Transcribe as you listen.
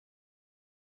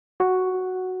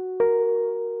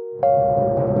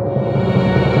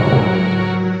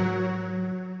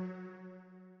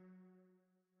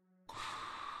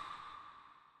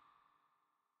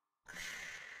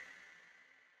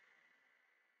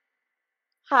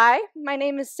Hi, my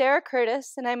name is Sarah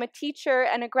Curtis, and I'm a teacher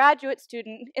and a graduate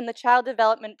student in the Child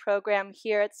Development Program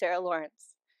here at Sarah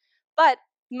Lawrence. But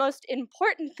the most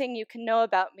important thing you can know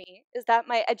about me is that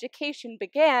my education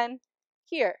began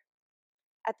here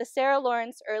at the Sarah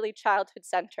Lawrence Early Childhood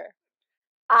Center.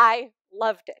 I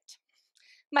loved it.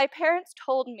 My parents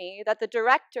told me that the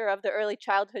director of the Early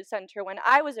Childhood Center, when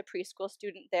I was a preschool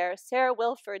student there, Sarah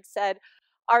Wilford, said,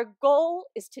 "Our goal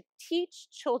is to teach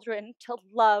children to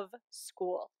love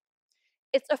school."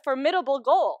 It's a formidable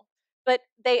goal, but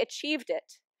they achieved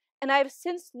it. And I've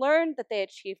since learned that they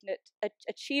achieved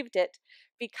it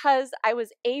because I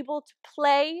was able to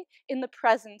play in the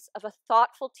presence of a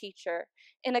thoughtful teacher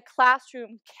in a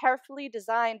classroom carefully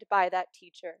designed by that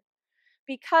teacher.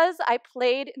 Because I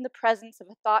played in the presence of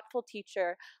a thoughtful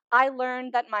teacher, I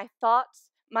learned that my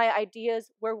thoughts, my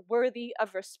ideas were worthy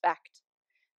of respect.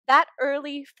 That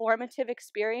early formative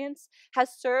experience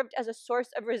has served as a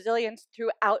source of resilience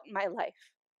throughout my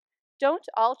life. Don't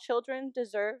all children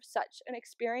deserve such an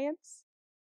experience?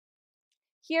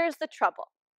 Here's the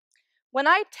trouble. When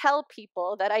I tell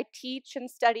people that I teach and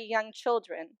study young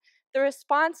children, the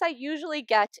response I usually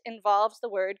get involves the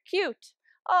word cute.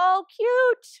 "Oh,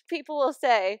 cute," people will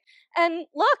say. And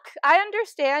look, I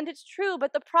understand it's true,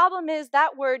 but the problem is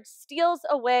that word steals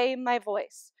away my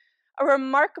voice. A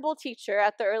remarkable teacher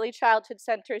at the Early Childhood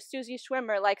Center, Susie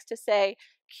Schwimmer, likes to say,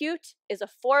 "Cute is a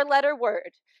four-letter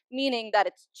word," meaning that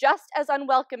it's just as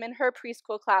unwelcome in her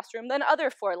preschool classroom than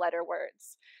other four-letter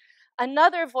words.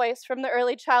 Another voice from the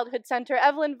Early Childhood Center,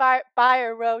 Evelyn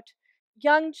Beyer, wrote,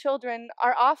 "Young children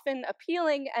are often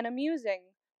appealing and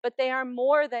amusing, but they are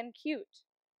more than cute.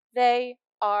 They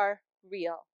are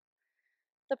real."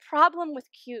 The problem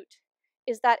with cute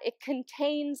is that it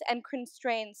contains and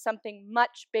constrains something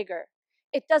much bigger.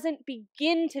 It doesn't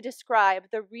begin to describe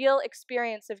the real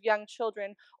experience of young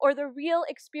children or the real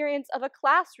experience of a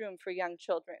classroom for young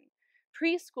children.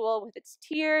 Preschool, with its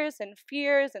tears and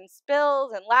fears and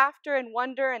spills and laughter and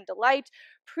wonder and delight,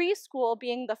 preschool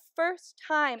being the first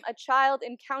time a child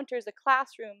encounters a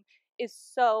classroom, is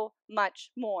so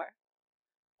much more.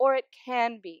 Or it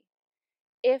can be,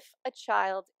 if a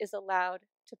child is allowed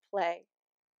to play.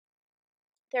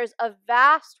 There's a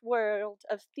vast world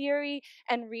of theory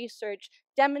and research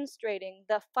demonstrating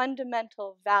the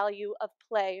fundamental value of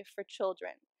play for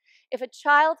children. If a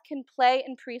child can play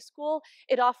in preschool,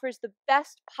 it offers the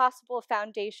best possible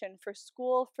foundation for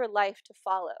school for life to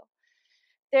follow.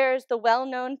 There's the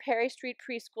well-known Perry Street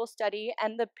Preschool Study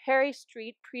and the Perry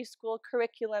Street Preschool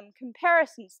Curriculum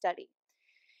Comparison Study.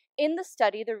 In the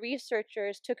study, the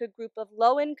researchers took a group of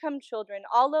low-income children,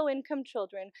 all low-income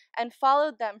children, and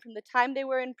followed them from the time they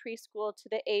were in preschool to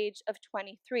the age of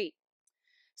 23.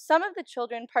 Some of the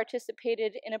children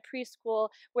participated in a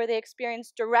preschool where they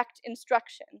experienced direct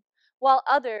instruction, while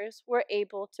others were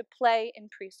able to play in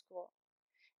preschool.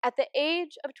 At the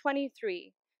age of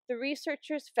 23, the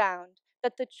researchers found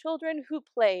that the children who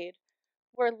played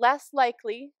were less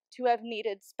likely to have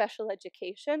needed special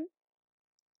education,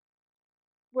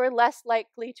 were less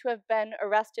likely to have been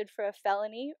arrested for a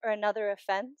felony or another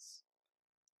offense,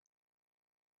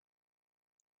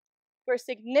 were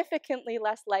significantly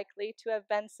less likely to have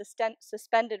been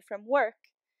suspended from work,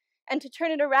 and to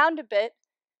turn it around a bit,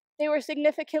 they were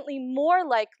significantly more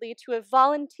likely to have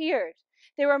volunteered.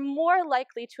 They were more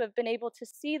likely to have been able to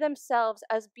see themselves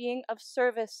as being of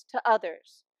service to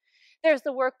others. There's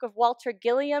the work of Walter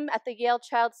Gilliam at the Yale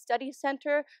Child Study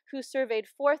Center, who surveyed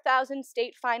 4,000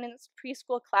 state-financed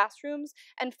preschool classrooms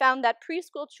and found that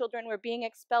preschool children were being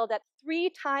expelled at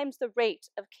 3 times the rate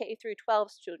of K through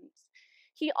 12 students.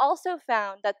 He also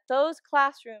found that those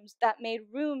classrooms that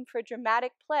made room for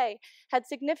dramatic play had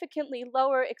significantly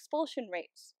lower expulsion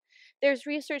rates. There's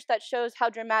research that shows how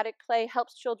dramatic play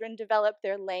helps children develop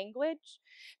their language.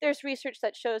 There's research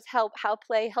that shows how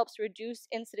play helps reduce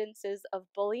incidences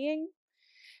of bullying.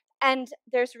 And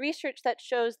there's research that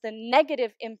shows the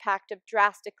negative impact of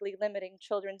drastically limiting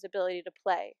children's ability to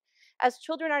play. As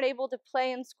children are able to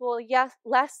play in school, yes,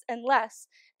 less and less,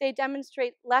 they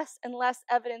demonstrate less and less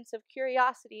evidence of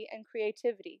curiosity and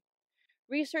creativity.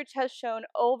 Research has shown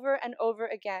over and over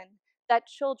again that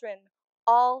children,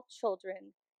 all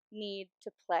children, need to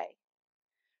play.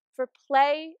 For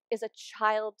play is a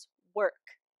child's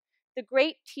work. The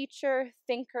great teacher,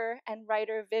 thinker, and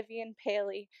writer Vivian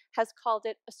Paley has called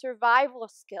it a survival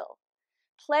skill.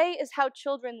 Play is how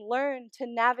children learn to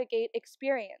navigate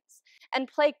experience, and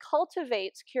play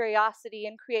cultivates curiosity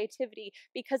and creativity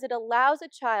because it allows a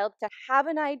child to have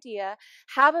an idea,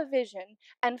 have a vision,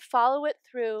 and follow it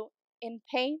through in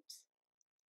paint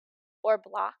or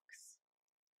blocks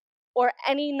or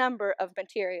any number of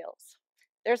materials.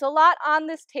 There's a lot on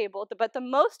this table, but the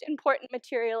most important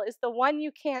material is the one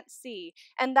you can't see,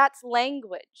 and that's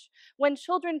language. When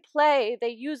children play, they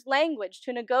use language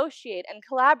to negotiate and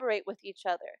collaborate with each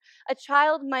other. A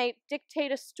child might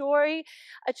dictate a story,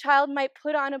 a child might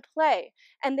put on a play,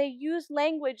 and they use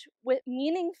language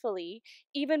meaningfully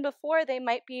even before they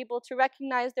might be able to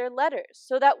recognize their letters,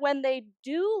 so that when they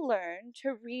do learn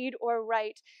to read or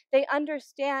write, they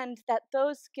understand that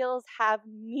those skills have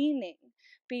meaning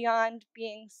beyond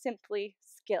being simply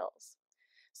skills.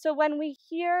 So when we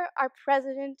hear our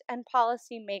president and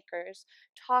policymakers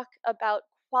talk about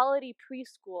quality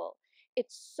preschool,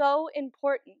 it's so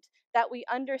important that we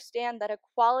understand that a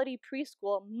quality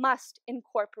preschool must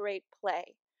incorporate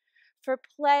play. For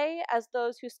play, as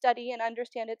those who study and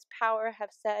understand its power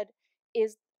have said,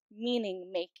 is meaning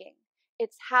making.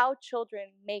 It's how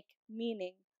children make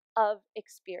meaning of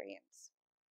experience.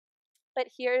 But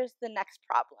here's the next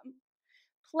problem.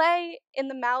 Play in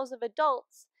the mouths of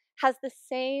adults has the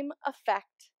same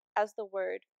effect as the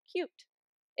word cute.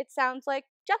 It sounds like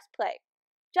just play,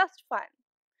 just fun.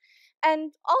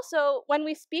 And also, when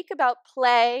we speak about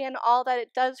play and all that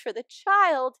it does for the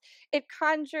child, it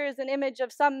conjures an image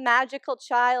of some magical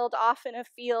child off in a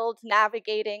field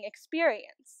navigating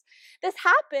experience. This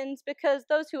happens because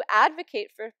those who advocate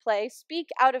for play speak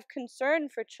out of concern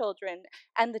for children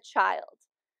and the child.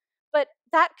 But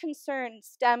that concern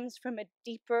stems from a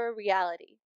deeper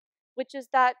reality, which is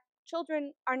that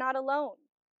children are not alone,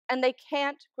 and they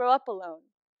can't grow up alone.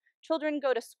 Children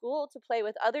go to school to play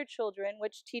with other children,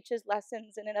 which teaches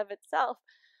lessons in and of itself,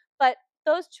 but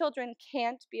those children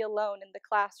can't be alone in the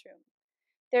classroom.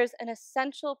 There's an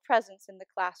essential presence in the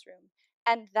classroom,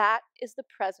 and that is the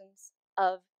presence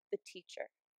of the teacher.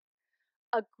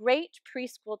 A great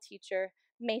preschool teacher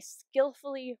may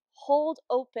skillfully hold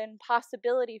open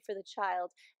possibility for the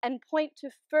child and point to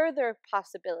further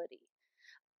possibility.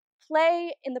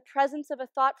 Play in the presence of a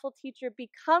thoughtful teacher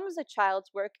becomes a child's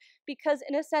work because,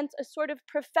 in a sense, a sort of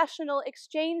professional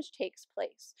exchange takes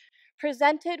place.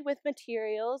 Presented with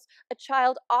materials, a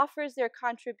child offers their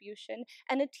contribution,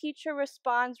 and a teacher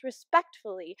responds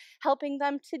respectfully, helping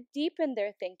them to deepen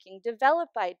their thinking, develop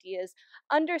ideas,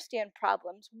 understand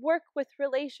problems, work with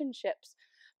relationships,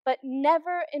 but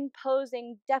never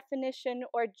imposing definition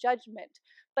or judgment,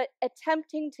 but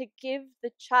attempting to give the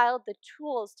child the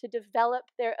tools to develop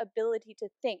their ability to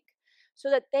think so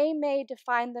that they may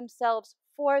define themselves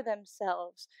for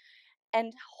themselves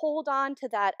and hold on to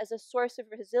that as a source of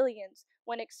resilience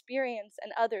when experience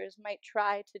and others might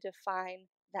try to define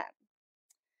them.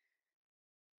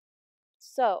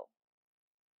 So,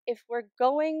 if we're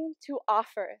going to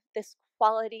offer this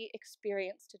quality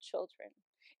experience to children,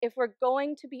 if we're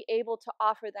going to be able to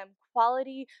offer them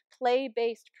quality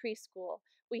play-based preschool,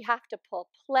 we have to pull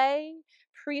play,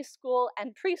 preschool,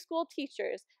 and preschool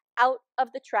teachers out of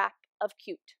the trap of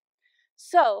cute.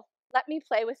 So let me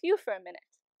play with you for a minute.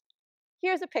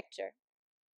 Here's a picture.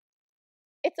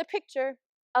 It's a picture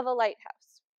of a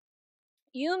lighthouse.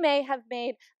 You may have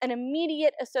made an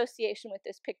immediate association with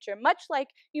this picture, much like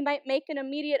you might make an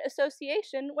immediate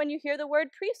association when you hear the word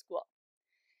preschool.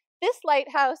 This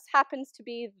lighthouse happens to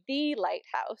be the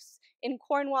lighthouse in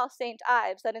Cornwall, St.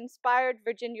 Ives that inspired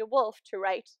Virginia Woolf to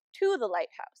write To the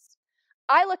Lighthouse.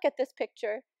 I look at this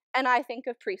picture and I think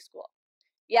of preschool.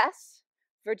 Yes,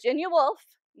 Virginia Woolf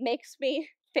makes me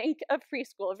think of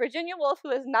preschool. Virginia Woolf, who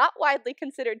is not widely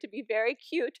considered to be very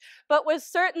cute, but was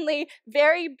certainly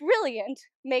very brilliant,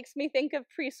 makes me think of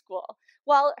preschool.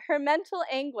 While her mental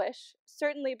anguish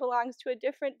certainly belongs to a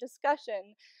different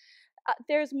discussion,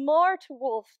 there's more to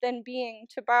Woolf than being,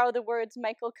 to borrow the words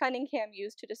Michael Cunningham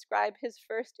used to describe his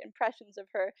first impressions of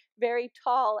her, very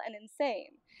tall and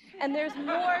insane. And there's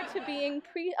more to being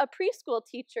a preschool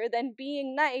teacher than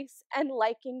being nice and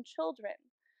liking children.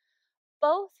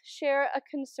 Both share a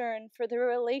concern for the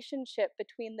relationship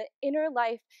between the inner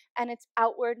life and its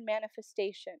outward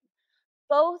manifestation.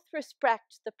 Both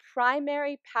respect the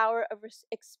primary power of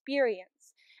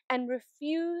experience and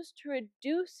refuse to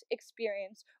reduce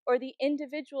experience or the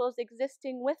individuals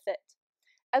existing with it.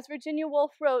 As Virginia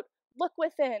Woolf wrote, "Look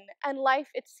within, and life,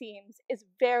 it seems, is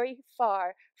very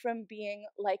far from being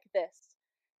like this."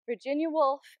 Virginia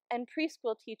Woolf and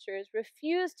preschool teachers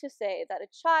refuse to say that a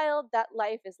child, that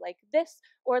life is like this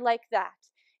or like that.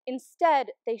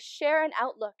 Instead, they share an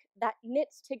outlook that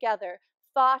knits together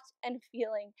thought and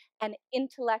feeling and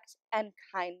intellect and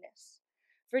kindness.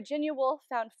 Virginia Woolf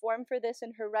found form for this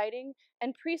in her writing,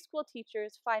 and preschool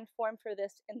teachers find form for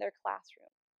this in their classroom.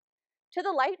 To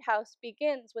the Lighthouse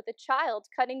begins with a child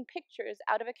cutting pictures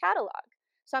out of a catalog,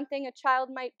 something a child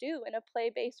might do in a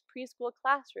play-based preschool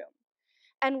classroom.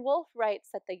 And Woolf writes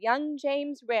that the young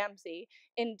James Ramsay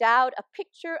endowed a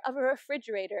picture of a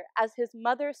refrigerator as his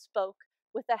mother spoke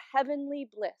with a heavenly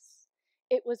bliss.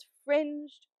 It was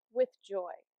fringed with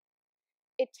joy.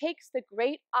 It takes the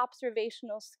great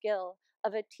observational skill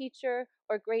of a teacher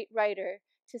or great writer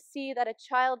to see that a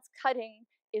child's cutting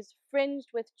is fringed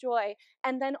with joy,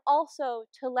 and then also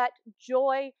to let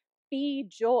joy be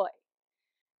joy,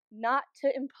 not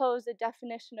to impose a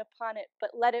definition upon it,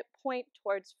 but let it point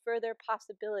towards further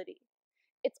possibility.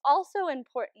 It's also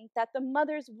important that the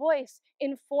mother's voice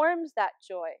informs that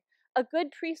joy. A good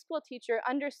preschool teacher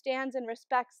understands and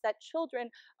respects that children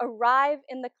arrive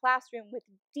in the classroom with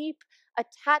deep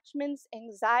attachments,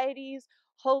 anxieties,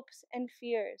 hopes, and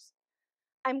fears.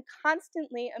 I'm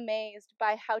constantly amazed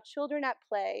by how children at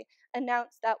play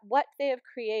announce that what they have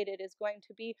created is going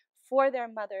to be for their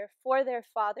mother, for their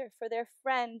father, for their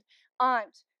friend,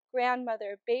 aunt,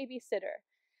 grandmother, babysitter.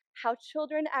 How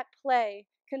children at play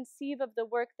conceive of the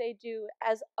work they do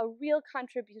as a real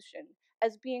contribution,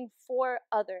 as being for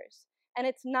others. And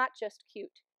it's not just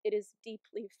cute, it is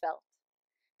deeply felt.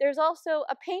 There's also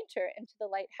a painter into the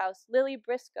lighthouse, Lily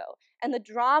Briscoe, and the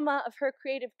drama of her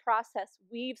creative process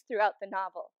weaves throughout the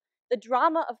novel. The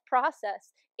drama of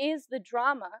process is the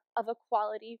drama of a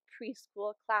quality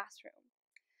preschool classroom.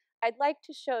 I'd like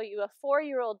to show you a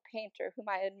 4-year-old painter whom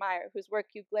I admire, whose work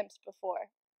you glimpsed before.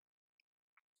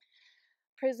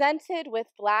 Presented with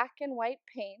black and white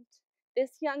paint,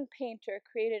 this young painter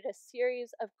created a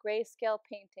series of grayscale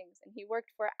paintings, and he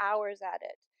worked for hours at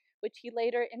it, which he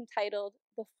later entitled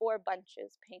the Four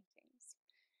Bunches paintings.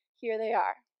 Here they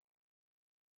are.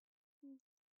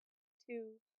 2,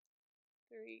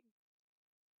 3,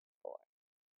 4.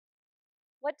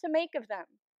 What to make of them?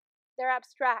 They're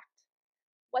abstract.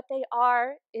 What they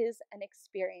are is an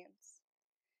experience.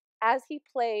 As he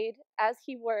played, as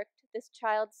he worked, this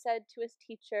child said to his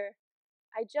teacher,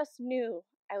 "I just knew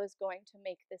I was going to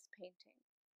make this painting.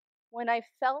 When I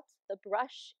felt the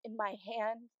brush in my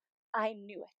hand, I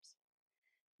knew it."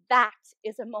 That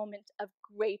is a moment of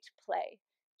great play,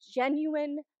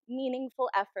 genuine, meaningful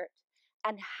effort,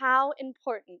 and how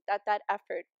important that that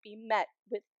effort be met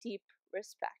with deep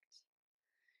respect.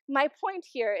 My point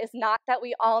here is not that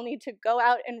we all need to go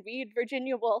out and read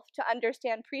Virginia Woolf to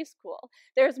understand preschool.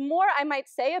 There's more I might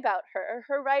say about her.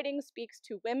 Her writing speaks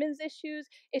to women's issues,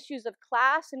 issues of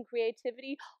class and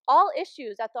creativity, all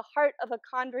issues at the heart of a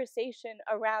conversation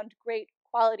around great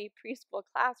quality preschool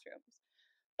classrooms.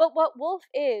 But what Woolf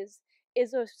is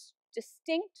a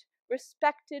distinct,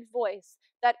 respected voice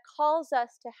that calls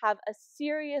us to have a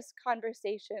serious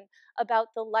conversation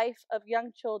about the life of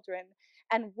young children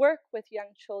and work with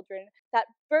young children that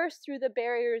burst through the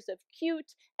barriers of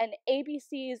cute and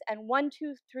ABCs and 1,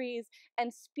 2, 3s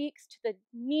and speaks to the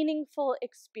meaningful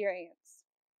experience.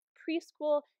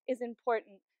 Preschool is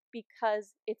important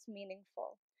because it's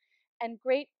meaningful, and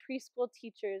great preschool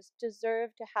teachers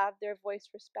deserve to have their voice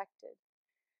respected.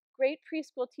 Great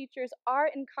preschool teachers are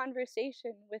in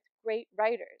conversation with great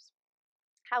writers.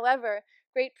 However,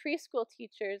 great preschool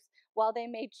teachers, while they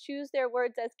may choose their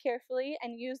words as carefully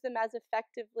and use them as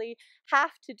effectively,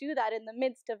 have to do that in the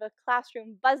midst of a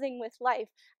classroom buzzing with life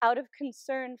out of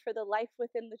concern for the life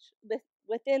within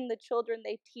the children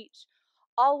they teach,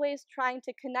 always trying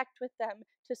to connect with them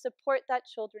to support that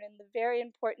children in the very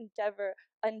important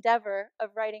endeavor of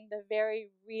writing the very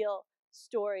real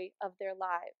story of their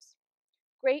lives.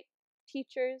 Great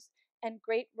teachers and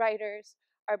great writers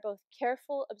are both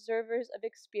careful observers of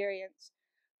experience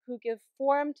who give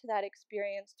form to that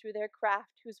experience through their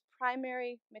craft whose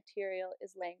primary material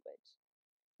is language.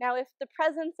 Now, if the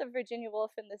presence of Virginia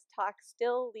Woolf in this talk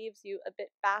still leaves you a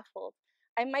bit baffled,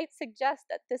 I might suggest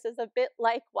that this is a bit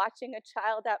like watching a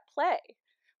child at play.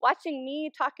 Watching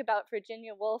me talk about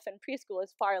Virginia Woolf and preschool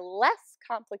is far less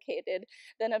complicated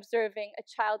than observing a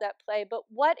child at play, but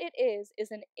what it is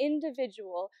an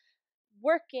individual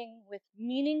working with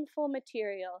meaningful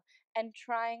material and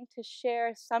trying to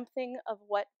share something of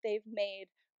what they've made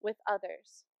with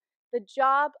others. The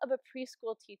job of a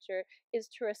preschool teacher is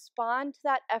to respond to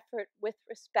that effort with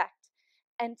respect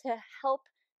and to help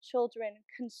children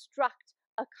construct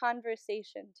a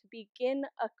conversation, to begin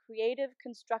a creative,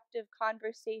 constructive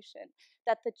conversation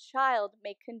that the child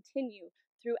may continue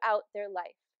throughout their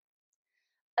life.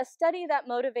 A study that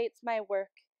motivates my work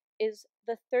is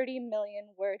the 30 million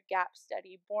word gap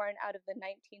study born out of the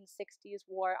 1960s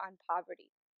war on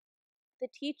poverty.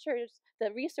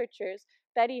 The researchers,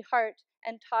 Betty Hart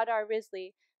and Todd R.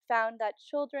 Risley, found that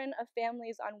children of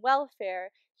families on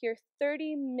welfare hear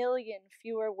 30 million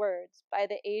fewer words by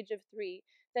the age of 3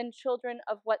 than children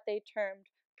of what they termed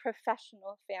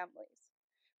professional families.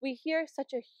 We hear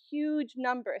such a huge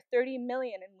number, 30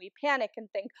 million, and we panic and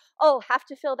think, oh, have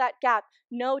to fill that gap,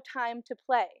 no time to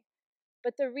play.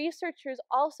 But the researchers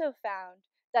also found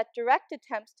that direct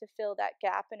attempts to fill that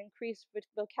gap and increase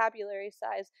vocabulary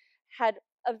size had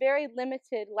a very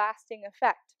limited lasting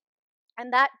effect.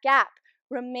 And that gap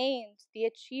remains the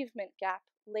achievement gap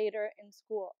later in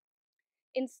school.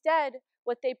 Instead,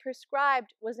 what they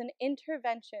prescribed was an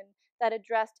intervention that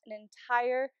addressed an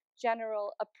entire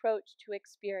general approach to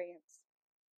experience.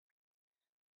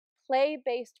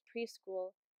 Play-based preschool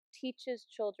teaches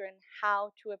children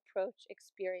how to approach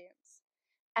experience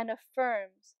and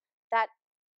affirms that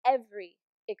every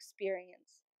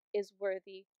experience is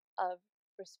worthy of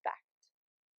respect.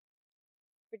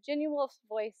 Virginia Woolf's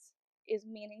voice is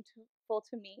meaningful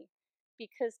to me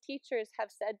because teachers have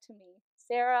said to me,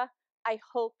 Sarah, I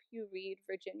hope you read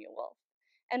Virginia Woolf.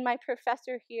 And my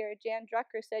professor here, Jan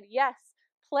Drucker, said, yes,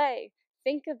 play,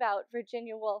 think about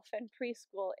Virginia Woolf and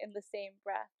preschool in the same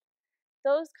breath.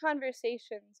 Those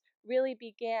conversations really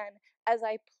began as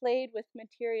I played with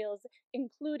materials,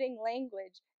 including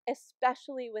language,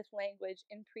 especially with language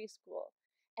in preschool,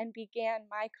 and began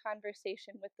my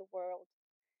conversation with the world.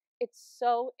 It's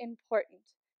so important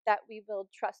that we build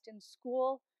trust in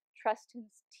school, trust in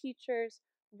teachers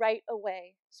right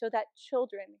away, so that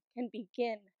children can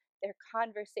begin their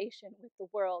conversation with the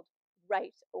world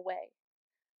right away.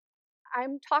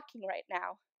 I'm talking right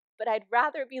now, but I'd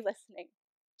rather be listening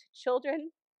to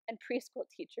children and preschool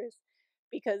teachers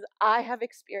because I have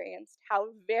experienced how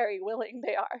very willing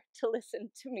they are to listen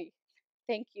to me.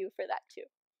 Thank you for that too.